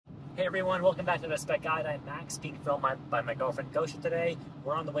Hey everyone, welcome back to the Spec Guide. I'm Max, being filmed by my girlfriend Gosha today.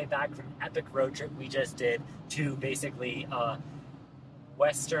 We're on the way back from an epic road trip we just did to basically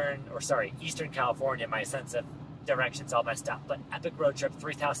Eastern California. My sense of direction's all messed up, but epic road trip,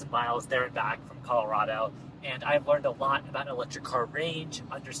 3,000 miles there and back from Colorado. And I've learned a lot about electric car range,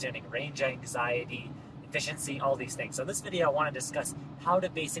 understanding range anxiety, efficiency, all these things. So in this video, I want to discuss how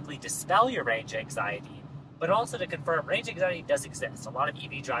to basically dispel your range anxiety, but also to confirm range anxiety does exist. A lot of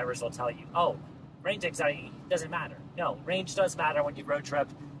EV drivers will tell you, oh, range anxiety doesn't matter. No, range does matter when you road trip.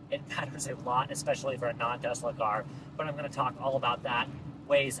 It matters a lot, especially for a non-Tesla car. But I'm going to talk all about that,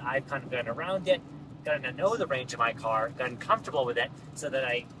 ways I've kind of gone around it, gotten to know the range of my car, gotten comfortable with it so that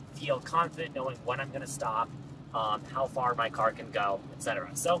I feel confident knowing when I'm going to stop, how far my car can go, etc.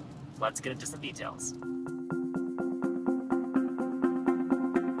 So let's get into some details.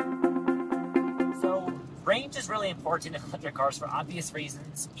 Range is really important in electric cars for obvious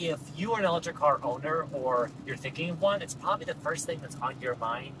reasons. If you are an electric car owner or you're thinking of one, it's probably the first thing that's on your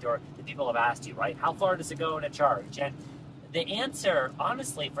mind, or the people have asked you, right? How far does it go in a charge? And the answer,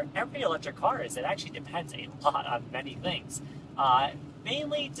 honestly, for every electric car is it actually depends a lot on many things,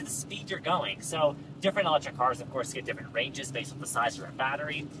 mainly to the speed you're going. So different electric cars, of course, get different ranges based on the size of their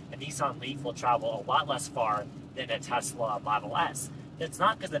battery. A Nissan Leaf will travel a lot less far than a Tesla Model S. It's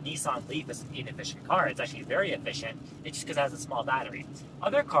not because the Nissan Leaf is an inefficient car. It's actually very efficient. It's just because it has a small battery.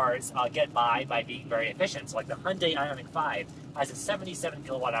 Other cars get by being very efficient. So like the Hyundai Ioniq 5 has a 77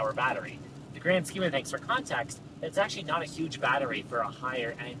 kilowatt hour battery. The grand scheme of things, for context, it's actually not a huge battery for a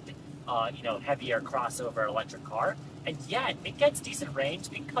higher end, heavier crossover electric car. And yet it gets decent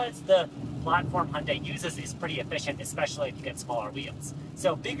range because the platform Hyundai uses is pretty efficient, especially if you get smaller wheels.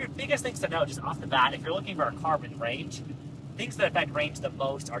 So biggest things to know just off the bat, if you're looking for a car with range, things that affect range the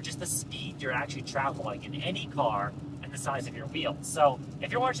most are just the speed you're actually traveling in any car and the size of your wheels. So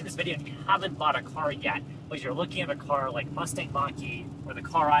if you're watching this video and you haven't bought a car yet, but you're looking at a car like Mustang Mach-E or the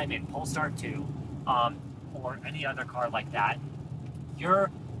car I'm in, Polestar 2, or any other car like that, you're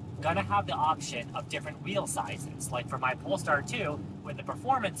gonna have the option of different wheel sizes. Like for my Polestar 2, with the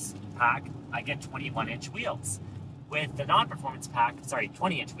performance pack, I get 21-inch wheels. With the non-performance pack,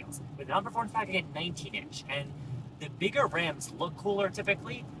 20-inch wheels. With the non-performance pack, I get 19-inch. And the bigger rims look cooler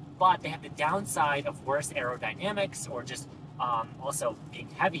typically, but they have the downside of worse aerodynamics or just also being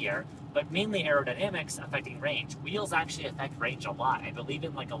heavier, but mainly aerodynamics affecting range. Wheels actually affect range a lot. I believe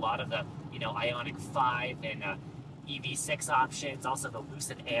in like a lot of the, Ioniq 5 and EV6 options, also the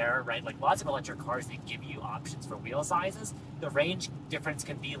Lucid Air, right? Like lots of electric cars that give you options for wheel sizes. The range difference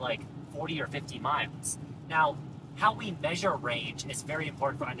can be like 40 or 50 miles. Now, how we measure range is very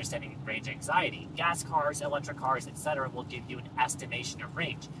important for understanding range anxiety. Gas cars, electric cars, etc. will give you an estimation of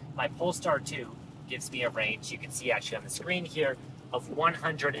range. My Polestar 2 gives me a range, you can see actually on the screen here, of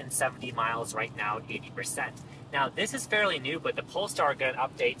 170 miles right now, 80%. Now, this is fairly new, but the Polestar got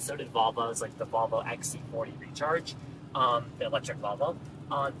updates, so did Volvo's, like the Volvo XC40 Recharge, the electric Volvo.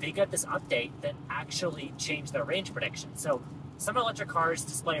 They got this update that actually changed their range prediction. So some electric cars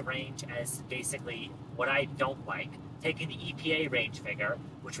display range as basically what I don't like, taking the EPA range figure,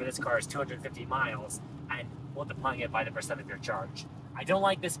 which for this car is 250 miles, and multiplying it by the percent of your charge. I don't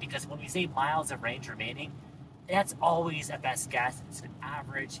like this because when we say miles of range remaining, that's always a best guess. It's an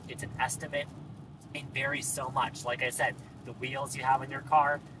average, it's an estimate. It varies so much. Like I said, the wheels you have in your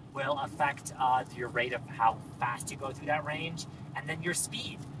car will affect your rate of how fast you go through that range, and then your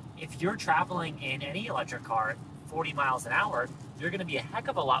speed. If you're traveling in any electric car 40 miles an hour, you're going to be a heck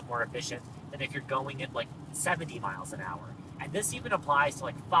of a lot more efficient than if you're going at like 70 miles an hour. And this even applies to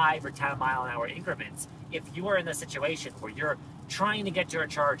like 5 or 10 mile an hour increments. If you are in the situation where you're trying to get to a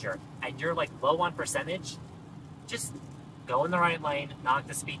charger and you're like low on percentage, just go in the right lane, knock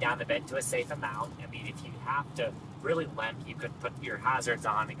the speed down a bit to a safe amount. I mean, if you have to really limp, you could put your hazards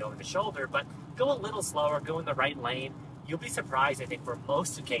on and go in the shoulder, but go a little slower, go in the right lane. You'll be surprised, I think, for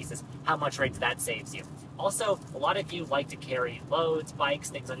most cases, how much range that saves you. Also, a lot of you like to carry loads, bikes,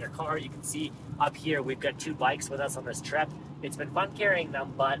 things on your car. You can see up here, we've got 2 bikes with us on this trip. It's been fun carrying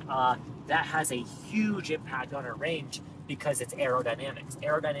them, but that has a huge impact on our range because it's aerodynamics.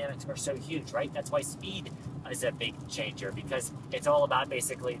 Aerodynamics are so huge, right? That's why speed is a big changer, because it's all about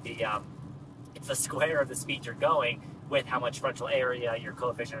basically it's the square of the speed you're going with how much frontal area, your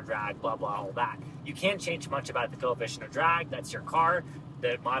coefficient of drag, blah, blah, all that. You can't change much about the coefficient of drag. That's your car,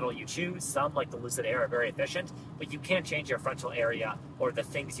 the model you choose. Some, like the Lucid Air, are very efficient, but you can't change your frontal area or the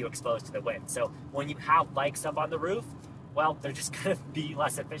things you expose to the wind. So when you have bikes up on the roof, well, they're just going to be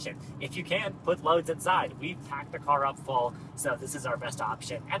less efficient. If you can, put loads inside. We've packed the car up full, so this is our best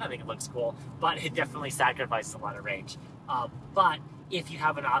option, and I think it looks cool, but it definitely sacrifices a lot of range. But if you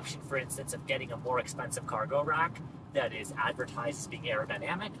have an option, for instance, of getting a more expensive cargo rack that is advertised as being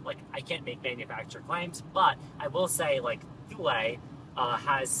aerodynamic, like I can't make manufacturer claims, but I will say like Thule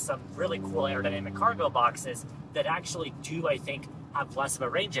has some really cool aerodynamic cargo boxes that actually do, I think, have less of a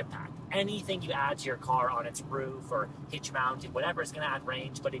range impact. Anything you add to your car on its roof or hitch mounted, whatever, is going to add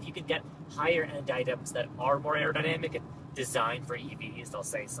range. But if you can get higher end items that are more aerodynamic and designed for EVs, they'll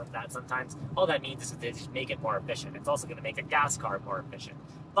say that sometimes, all that means is that they just make it more efficient. It's also going to make a gas car more efficient.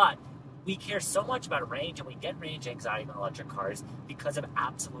 But we care so much about range, and we get range anxiety with electric cars because of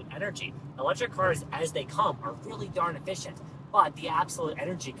absolute energy. Electric cars, as they come, are really darn efficient, but the absolute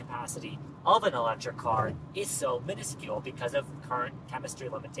energy capacity of an electric car is so minuscule because of current chemistry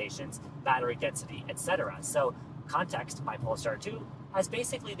limitations, battery density, etc. So, context, my Polestar 2 has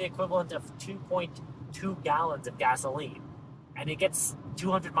basically the equivalent of 2.2 gallons of gasoline, and it gets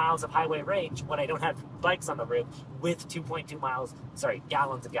 200 miles of highway range when I don't have bikes on the roof with 2.2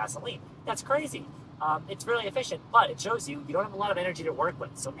 gallons of gasoline. That's crazy. It's really efficient, but it shows you don't have a lot of energy to work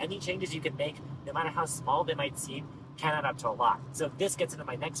with. So any changes you can make, no matter how small they might seem, can add up to a lot. So this gets into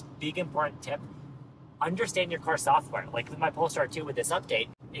my next big important tip. Understand your car software. Like with my Polestar 2 with this update,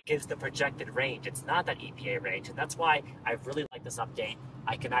 it gives the projected range. It's not that EPA range, and that's why I really like this update.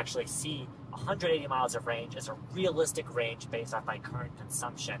 I can actually see 180 miles of range as a realistic range based off my current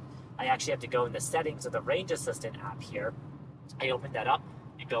consumption. I actually have to go in the settings of the Range Assistant app here. I open that up,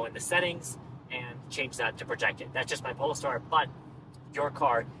 you go in the settings, and change that to projected. That's just my Polestar, but your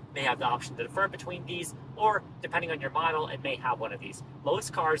car may have the option to defer between these, or depending on your model, it may have one of these.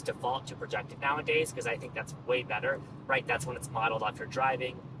 Most cars default to projected nowadays because I think that's way better, right? That's when it's modeled off your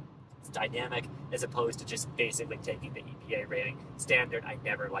driving. It's dynamic as opposed to just basically taking the EPA rating standard. I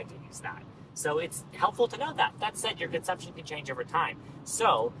never like to use that. So it's helpful to know that. That said, your consumption can change over time.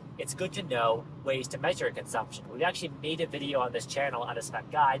 So it's good to know ways to measure consumption. We've actually made a video on this channel on a spec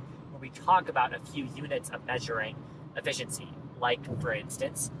guide where we talk about a few units of measuring efficiency, like for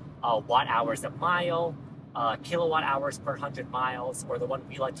instance, watt hours a mile, kilowatt hours per 100 miles, or the one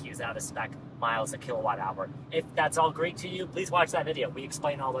we like to use out of spec, miles a kilowatt hour. If that's all great to you, please watch that video. We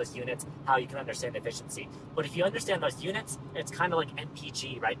explain all those units, how you can understand efficiency. But if you understand those units, it's kind of like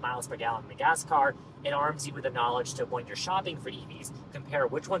MPG, right? Miles per gallon in a gas car. It arms you with the knowledge to, when you're shopping for EVs, compare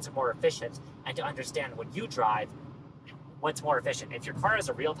which ones are more efficient, and to understand when you drive, what's more efficient. If your car has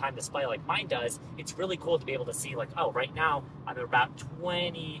a real-time display like mine does, it's really cool to be able to see like, oh, right now I'm at about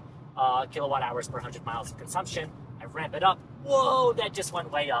 20 kilowatt hours per 100 miles of consumption. I ramp it up. Whoa, that just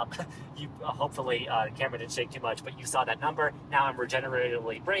went way up. You hopefully the camera didn't shake too much, but you saw that number. Now I'm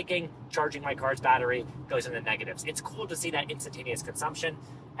regeneratively braking, charging my car's battery, goes in the negatives. It's cool to see that instantaneous consumption.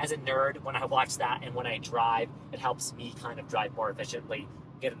 As a nerd, when I watch that and when I drive, it helps me kind of drive more efficiently,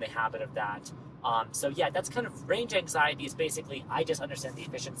 get in the habit of that. So yeah, that's kind of range anxiety. Is basically I just understand the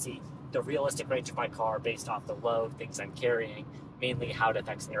efficiency, the realistic range of my car based off the load, things I'm carrying, mainly how it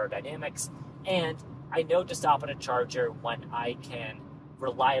affects aerodynamics, and I know to stop at a charger when I can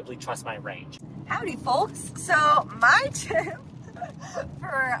reliably trust my range. Howdy folks, so my tip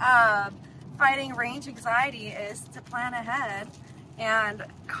for fighting range anxiety is to plan ahead and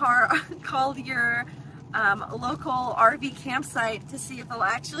call your local RV campsite to see if they'll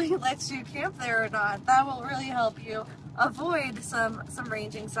actually let you camp there or not. That will really help you avoid some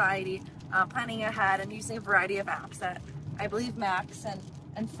range anxiety, planning ahead and using a variety of apps that I believe Max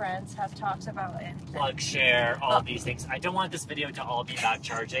and friends have talked about it. PlugShare, all these things. I don't want this video to all be about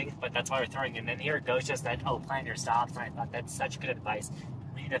charging, but that's why we're throwing it in. And here it goes, just that, oh, plan your stops. And I thought that's such good advice.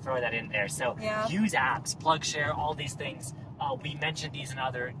 We need to throw that in there. So yeah. Use apps, PlugShare, all these things. We mentioned these in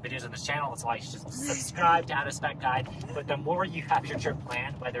other videos on this channel. That's why you should subscribe to Out of Spec Guide. But the more you have your trip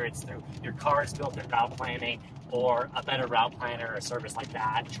planned, whether it's through your car's built-in route planning or a better route planner or a service like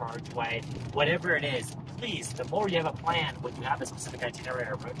that, ChargeWay, whatever it is, please, the more you have a plan when you have a specific itinerary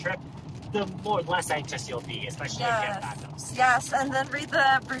or road trip, the less anxious you'll be, especially if you have backups. Yes, and then read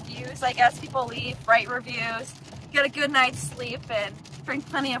the reviews. I guess people leave, write reviews, get a good night's sleep, and drink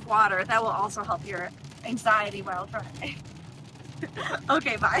plenty of water. That will also help your anxiety while driving.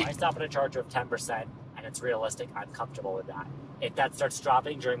 Okay, bye. I stop at a charger of 10% and it's realistic. I'm comfortable with that. If that starts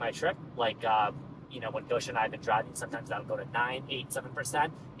dropping during my trip, like, when Gosha and I have been driving, sometimes that'll go to 9, 8,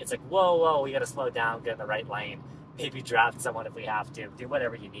 7%. It's like, whoa, we got to slow down, get in the right lane, maybe draft someone if we have to, do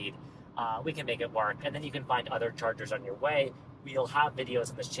whatever you need. We can make it work. And then you can find other chargers on your way. We'll have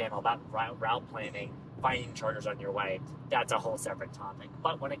videos on this channel about route planning, finding chargers on your way. That's a whole separate topic.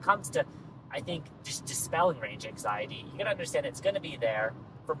 But when it comes to, I think, just dispelling range anxiety, you gotta understand it's gonna be there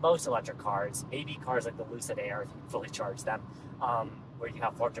for most electric cars, maybe cars like the Lucid Air, if you fully charge them, where you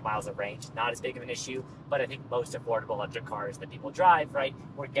have 400 miles of range, not as big of an issue. But I think most affordable electric cars that people drive, right,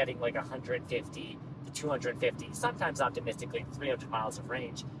 we're getting like 150 to 250, sometimes optimistically 300 miles of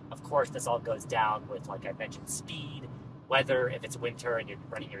range. Of course, this all goes down with, like I mentioned, speed, weather. If it's winter and you're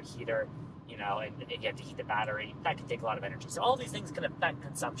running your heater, you know, and you have to heat the battery, that can take a lot of energy. So all these things can affect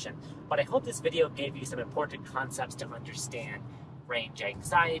consumption. But I hope this video gave you some important concepts to understand range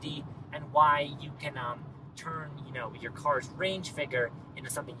anxiety and why you can turn, you know, your car's range figure into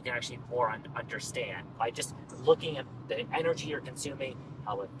something you can actually more understand by just looking at the energy you're consuming,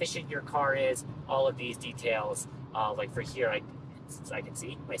 how efficient your car is, all of these details. Like for here, I can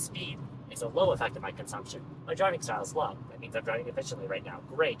see my speed is a low effect of my consumption. My driving style is low. That means I'm driving efficiently right now.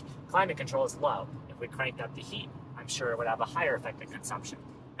 Great. Climate control is low. If we cranked up the heat, I'm sure it would have a higher effect of consumption.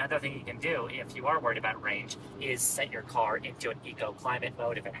 Another thing you can do if you are worried about range is set your car into an eco-climate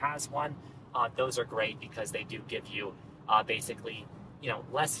mode if it has one. Those are great because they do give you basically, you know,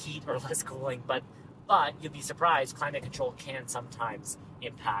 less heat or less cooling, but you'll be surprised, climate control can sometimes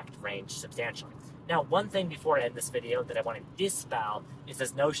impact range substantially. Now, one thing before I end this video that I want to dispel is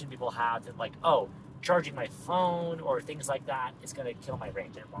this notion people have that, like, oh, charging my phone or things like that is going to kill my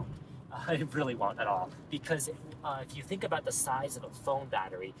range. It won't. It really won't at all. Because if you think about the size of a phone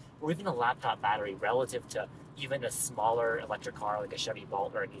battery or even a laptop battery relative to even a smaller electric car like a Chevy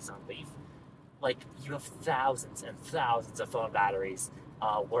Bolt or a Nissan Leaf, like, you have thousands and thousands of phone batteries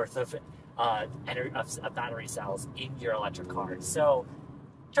worth of battery cells in your electric car. So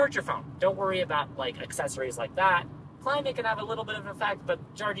charge your phone. Don't worry about like accessories like that. Climate can have a little bit of an effect, but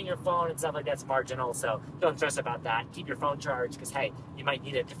charging your phone and stuff like that's marginal, so don't stress about that. Keep your phone charged, because hey, you might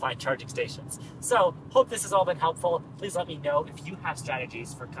need it to find charging stations. So, hope this has all been helpful. Please let me know if you have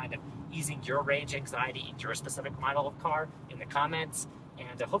strategies for kind of easing your range anxiety in your specific model of car in the comments.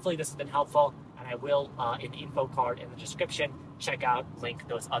 And hopefully this has been helpful, and I will, in the info card in the description, link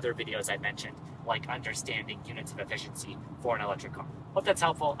those other videos I mentioned, like understanding units of efficiency for an electric car. Hope that's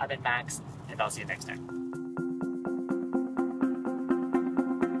helpful. I've been Max, and I'll see you next time.